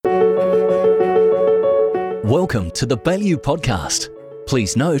Welcome to the Baillieu Podcast.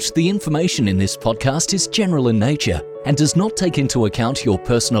 Please note the information in this podcast is general in nature and does not take into account your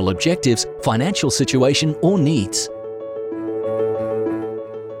personal objectives, financial situation or needs.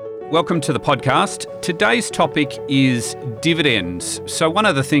 Welcome to the podcast. Today's topic is dividends. So one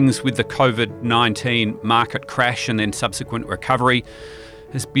of the things with the COVID-19 market crash and then subsequent recovery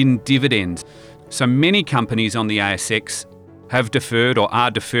has been dividends. So many companies on the ASX have deferred or are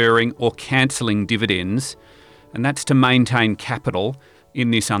deferring or cancelling dividends, and that's to maintain capital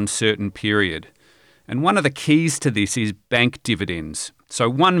in this uncertain period. And one of the keys to this is bank dividends. So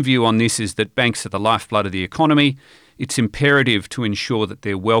one view on this is that banks are the lifeblood of the economy. It's imperative to ensure that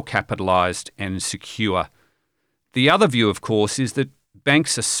they're well capitalised and secure. The other view, of course, is that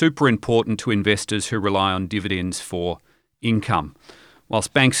banks are super important to investors who rely on dividends for income.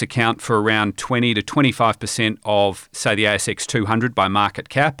 Whilst banks account for around 20 to 25% of, say, the ASX 200 by market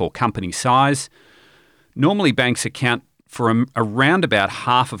cap or company size, normally banks account for around about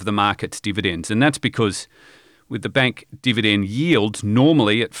half of the market's dividends. And that's because with the bank dividend yields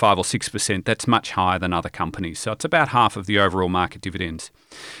normally at 5 or 6%, that's much higher than other companies. So it's about half of the overall market dividends.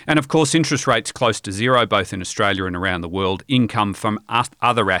 And of course, interest rates close to zero, both in Australia and around the world. Income from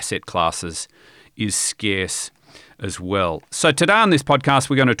other asset classes is scarce as well. So today on this podcast,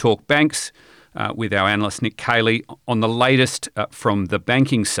 we're going to talk banks with our analyst Nick Caley on the latest from the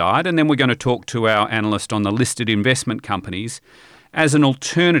banking side, and then we're going to talk to our analyst on the listed investment companies as an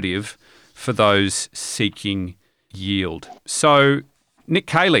alternative for those seeking yield. So Nick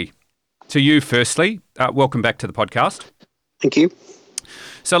Caley, to you firstly, welcome back to the podcast. Thank you.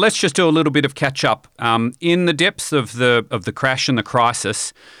 So let's just do a little bit of catch up. In the depths of the crash and the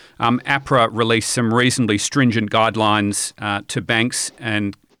crisis, APRA released some reasonably stringent guidelines to banks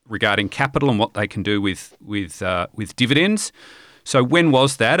and regarding capital and what they can do with dividends. So when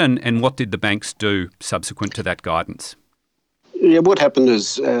was that, and what did the banks do subsequent to that guidance? Yeah, what happened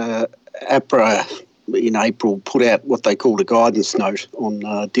is APRA in April put out what they called a guidance note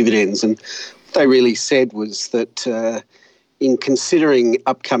on dividends, and what they really said was that in considering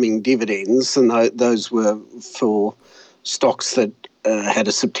upcoming dividends, and those were for stocks that had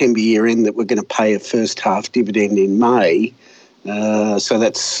a September year end that were going to pay a first half dividend in May. So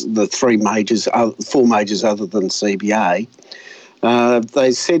that's the four majors other than CBA.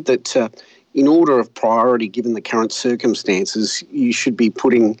 They said that in order of priority, given the current circumstances, you should be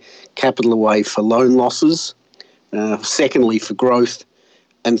putting capital away for loan losses, secondly for growth,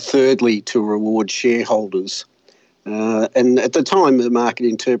 and thirdly to reward shareholders. And at the time, the market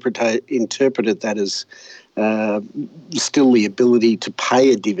interpreted that as still the ability to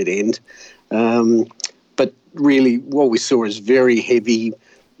pay a dividend. But really what we saw is very heavy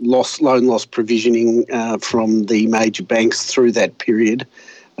loan loss provisioning from the major banks through that period.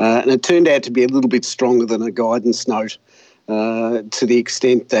 And it turned out to be a little bit stronger than a guidance note to the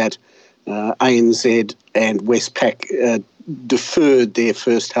extent that ANZ and Westpac deferred their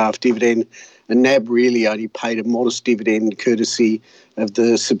first half dividend, and NAB really only paid a modest dividend courtesy of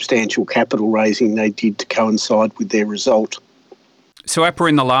the substantial capital raising they did to coincide with their result. So APRA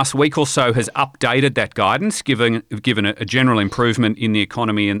in the last week or so has updated that guidance, given a general improvement in the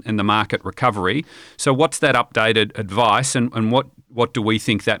economy and the market recovery. So what's that updated advice, and what do we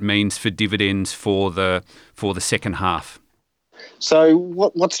think that means for dividends for the second half? So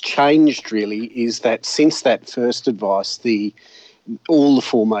what's changed really is that since that first advice, all the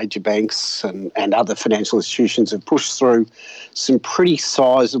four major banks and other financial institutions have pushed through some pretty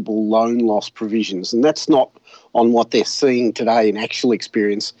sizable loan loss provisions. And that's not on what they're seeing today in actual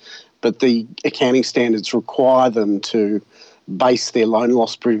experience, but the accounting standards require them to base their loan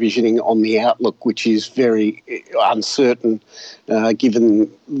loss provisioning on the outlook, which is very uncertain, given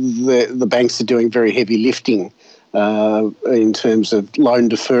the banks are doing very heavy lifting in terms of loan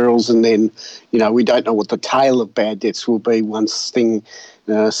deferrals, and then, we don't know what the tail of bad debts will be once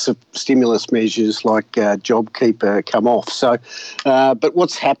stimulus measures like JobKeeper come off. So, but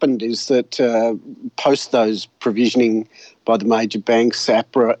what's happened is that post those provisioning by the major banks,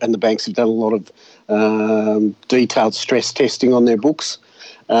 APRA and the banks have done a lot of detailed stress testing on their books,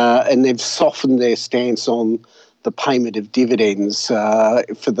 and they've softened their stance on the payment of dividends for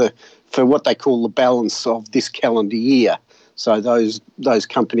what they call the balance of this calendar year. So those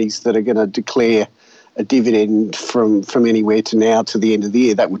companies that are going to declare a dividend from anywhere to now to the end of the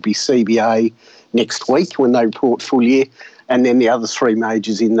year, that would be CBA next week when they report full year, and then the other three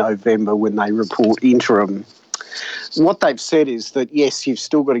majors in November when they report interim. What they've said is that, yes, you've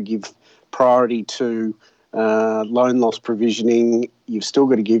still got to give priority to loan loss provisioning, you've still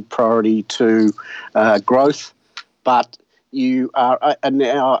got to give priority to growth, but you are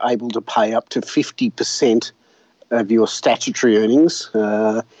now able to pay up to 50% of your statutory earnings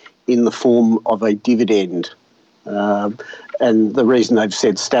in the form of a dividend. And the reason they've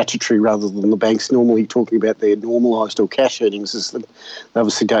said statutory rather than the banks normally talking about their normalised or cash earnings is that they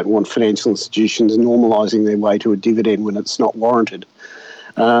obviously don't want financial institutions normalising their way to a dividend when it's not warranted.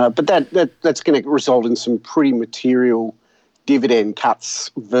 But that's going to result in some pretty material dividend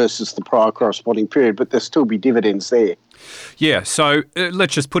cuts versus the prior corresponding period, but there'll still be dividends there. Yeah, so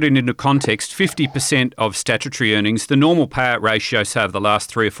let's just put it into context. 50% of statutory earnings, the normal payout ratio, say, over the last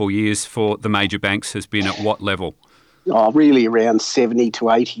 3 or 4 years for the major banks has been at what level? Oh, really around 70 to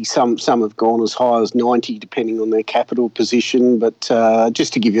 80. Some have gone as high as 90, depending on their capital position. But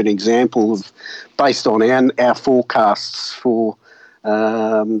just to give you an example of, based on our forecasts for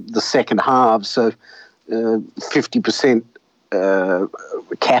the second half, so 50%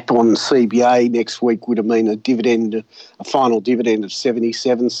 cap on CBA next week would have been a final dividend of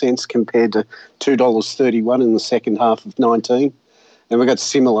 77 cents compared to $2.31 in the second half of 19. And we've got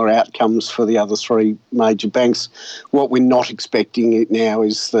similar outcomes for the other three major banks. What we're not expecting now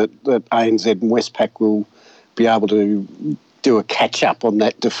is that ANZ and Westpac will be able to do a catch-up on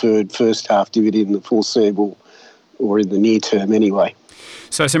that deferred first half dividend in the foreseeable, or in the near term anyway.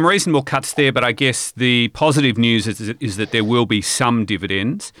 So some reasonable cuts there, but I guess the positive news is that there will be some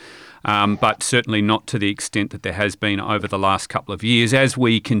dividends, but certainly not to the extent that there has been over the last couple of years. As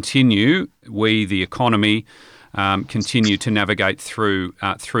we continue, the economy, continue to navigate through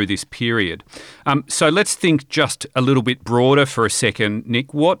this period. So let's think just a little bit broader for a second,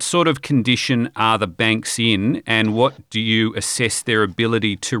 Nick. What sort of condition are the banks in, and what do you assess their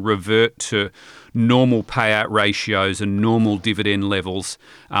ability to revert to normal payout ratios and normal dividend levels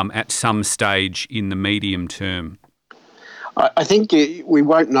at some stage in the medium term? I think we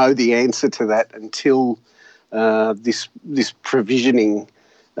won't know the answer to that until this provisioning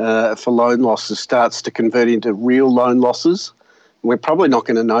for loan losses starts to convert into real loan losses. We're probably not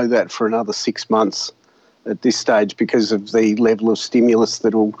going to know that for another 6 months at this stage because of the level of stimulus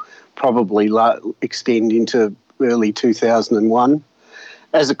that will probably extend into early 2001.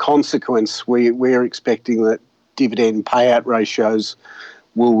 As a consequence, we're expecting that dividend payout ratios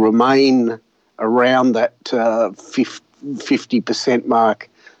will remain around that 50% mark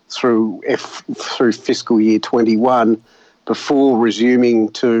through fiscal year 21 before resuming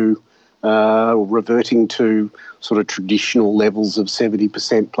to reverting to sort of traditional levels of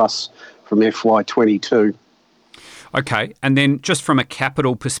 70% plus from FY22. Okay, and then just from a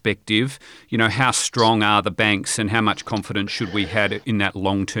capital perspective, how strong are the banks and how much confidence should we have in that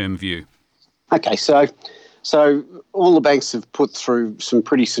long-term view? Okay, so all the banks have put through some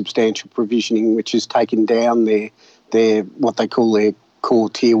pretty substantial provisioning, which has taken down their what they call their core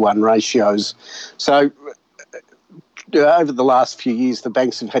tier 1 ratios. So over the last few years, the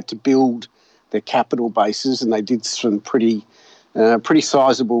banks have had to build their capital bases, and they did some pretty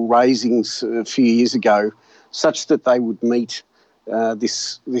sizable raisings a few years ago, such that they would meet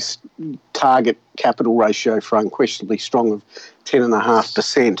this target capital ratio for unquestionably strong of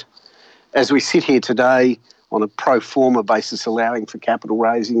 10.5%. As we sit here today on a pro forma basis, allowing for capital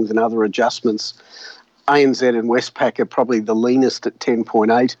raisings and other adjustments, ANZ and Westpac are probably the leanest at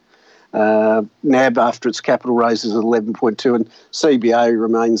 10.8. NAB, after its capital raises, at 11.2, and CBA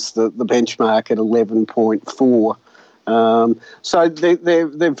remains the benchmark at 11.4. So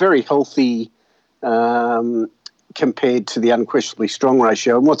they're very healthy compared to the unquestionably strong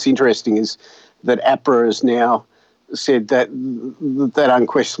ratio. And what's interesting is that APRA has now said that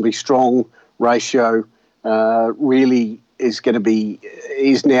unquestionably strong ratio really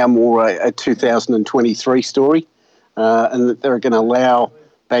is now more a 2023 story, and that they're going to allow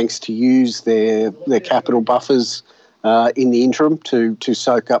banks to use their capital buffers in the interim to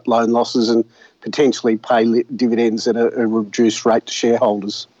soak up loan losses and potentially pay dividends at a reduced rate to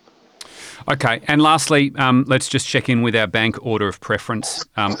shareholders. Okay, and lastly, let's just check in with our bank order of preference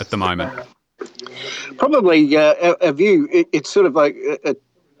at the moment. Probably our view, it's sort of like a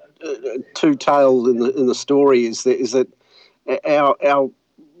two-tailed in the story is that our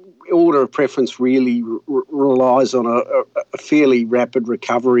order of preference really relies on a fairly rapid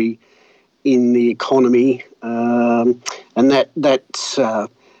recovery in the economy, and that's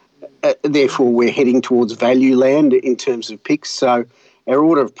therefore we're heading towards value land in terms of picks. So our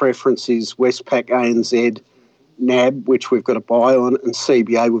order of preference is Westpac, ANZ, NAB, which we've got a buy on, and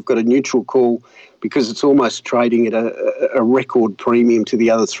CBA we've got a neutral call because it's almost trading at a record premium to the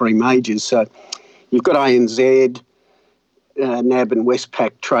other three majors. So you've got ANZ, NAB and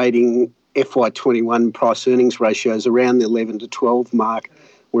Westpac trading FY21 price earnings ratios around the 11 to 12 mark,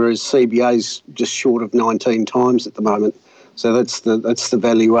 whereas CBA's just short of 19 times at the moment. So that's the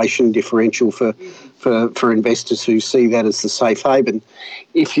valuation differential for for investors who see that as the safe haven.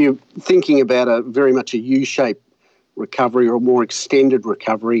 If you're thinking about very much a U-shaped recovery or a more extended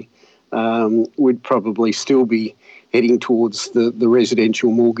recovery, we'd probably still be heading towards the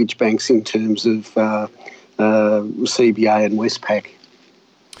residential mortgage banks in terms of CBA and Westpac.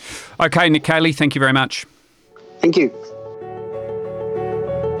 Okay, Nick Cayley, thank you very much. Thank you.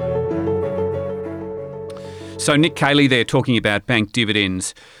 So Nick Cayley there talking about bank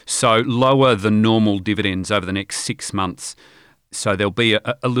dividends. So lower than normal dividends over the next 6 months. So there'll be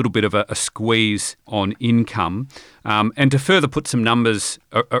a little bit of a squeeze on income. And to further put some numbers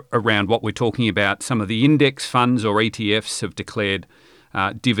around what we're talking about, some of the index funds or ETFs have declared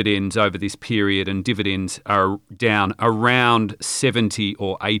dividends over this period, and dividends are down around 70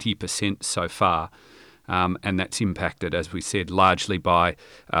 or 80% so far. And that's impacted, as we said, largely by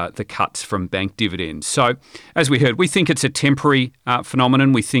the cuts from bank dividends. So, as we heard, we think it's a temporary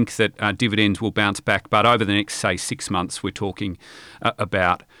phenomenon. We think that dividends will bounce back, but over the next, say, 6 months, we're talking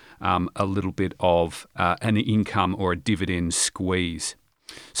about a little bit of an income or a dividend squeeze.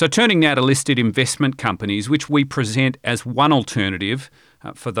 So turning now to listed investment companies, which we present as one alternative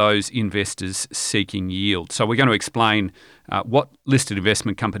for those investors seeking yield. So we're going to explain what listed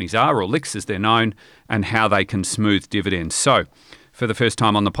investment companies are, or LICs as they're known, and how they can smooth dividends. So for the first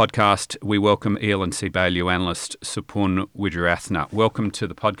time on the podcast, we welcome EL&C Value Analyst Supun Wijeratne. Welcome to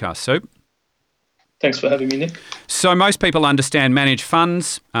the podcast, Sup. Thanks for having me, Nick. So most people understand managed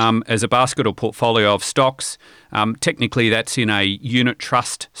funds as a basket or portfolio of stocks. Technically, that's in a unit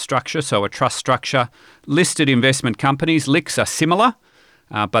trust structure, so a trust structure. Listed investment companies, LICs, are similar,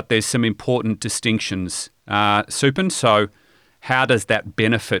 but there's some important distinctions. Supun, so how does that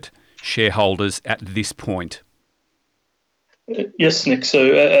benefit shareholders at this point? Yes, Nick.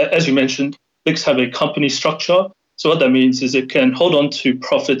 So as you mentioned, LICs have a company structure. So what that means is it can hold on to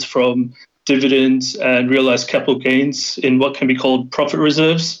profits from dividends and realized capital gains in what can be called profit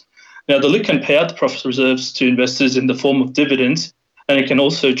reserves. Now, the LIC can pay out the profit reserves to investors in the form of dividends, and it can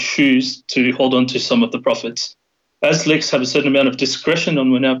also choose to hold on to some of the profits. As LICs have a certain amount of discretion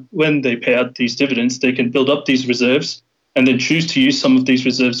on when they pay out these dividends, they can build up these reserves and then choose to use some of these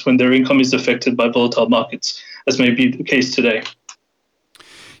reserves when their income is affected by volatile markets, as may be the case today.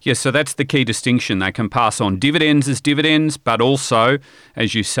 Yes, so that's the key distinction. They can pass on dividends as dividends, but also,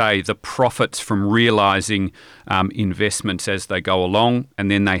 as you say, the profits from realising investments as they go along, and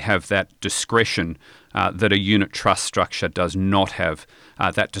then they have that discretion that a unit trust structure does not have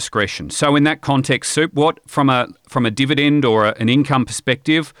that discretion. So in that context, Sup, what from a dividend or an income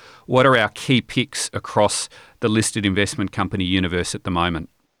perspective, what are our key picks across the listed investment company universe at the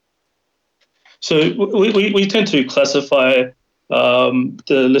moment? So we tend to classify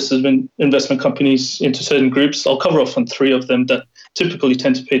the listed investment companies into certain groups. I'll cover off on three of them that typically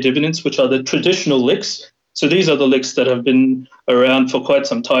tend to pay dividends, which are the traditional LICs. So these are the LICs that have been around for quite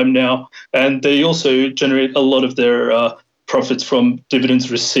some time now, and they also generate a lot of their profits from dividends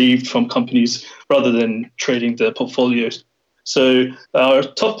received from companies rather than trading their portfolios. So our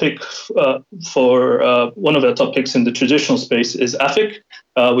top pick for one of our top picks in the traditional space is AFIC,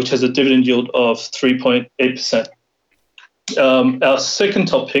 which has a dividend yield of 3.8%. Our second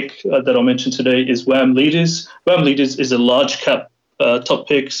top pick that I'll mention today is WAM Leaders. WAM Leaders is a large cap top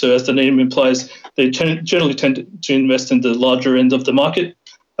pick. So as the name implies, they generally tend to invest in the larger end of the market.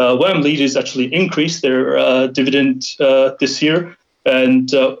 WAM Leaders actually increased their dividend this year, and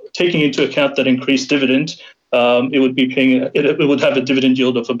taking into account that increased dividend, it would have a dividend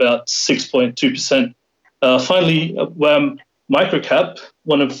yield of about 6.2%. Finally, WAM Microcap,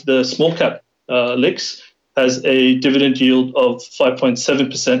 one of the small cap LICs, has a dividend yield of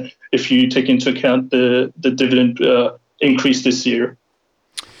 5.7% if you take into account the dividend increase this year.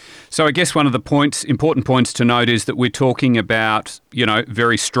 So I guess one of the important points to note is that we're talking about,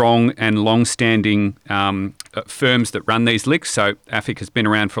 very strong and long-standing firms that run these LICs. So AFIC has been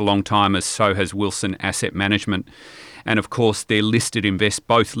around for a long time, as so has Wilson Asset Management. And of course, they're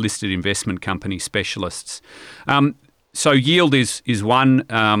both listed investment company specialists. So yield is one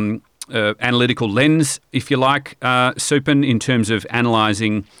analytical lens, if you like, Supun, in terms of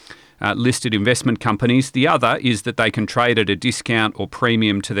analysing listed investment companies. The other is that they can trade at a discount or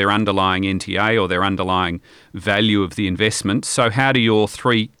premium to their underlying NTA or their underlying value of the investment. So how do your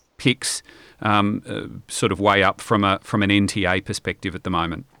three picks sort of weigh up from an NTA perspective at the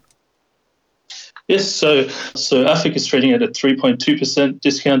moment? Yes, so AFIC is trading at a 3.2%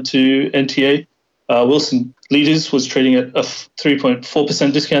 discount to NTA. Wilson Leaders was trading at a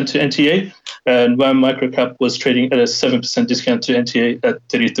 3.4% discount to NTA, and WAM Microcap was trading at a 7% discount to NTA at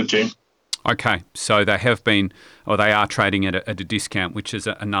 30th of June. Okay, so they have been or they are trading at a discount, which is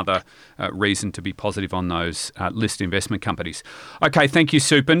another reason to be positive on those listed investment companies. Okay, thank you,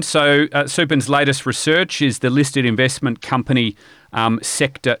 Supan. So Supan's latest research is the Listed Investment Company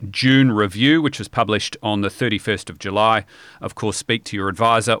Sector June Review, which was published on the 31st of July. Of course, speak to your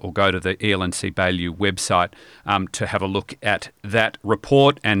advisor or go to the EL&C Baillieu website to have a look at that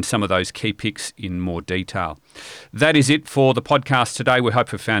report and some of those key picks in more detail. That is it for the podcast today. We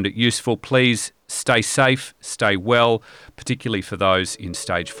hope you found it useful. Please stay safe, stay well, particularly for those in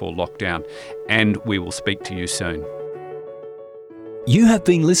stage 4 lockdown, and we will speak to you soon. You have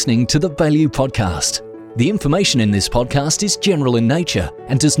been listening to the Baillieu Podcast. The information in this podcast is general in nature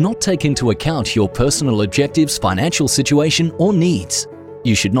and does not take into account your personal objectives, financial situation, or needs.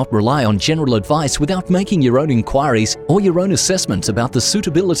 You should not rely on general advice without making your own inquiries or your own assessment about the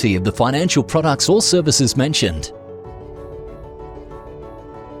suitability of the financial products or services mentioned.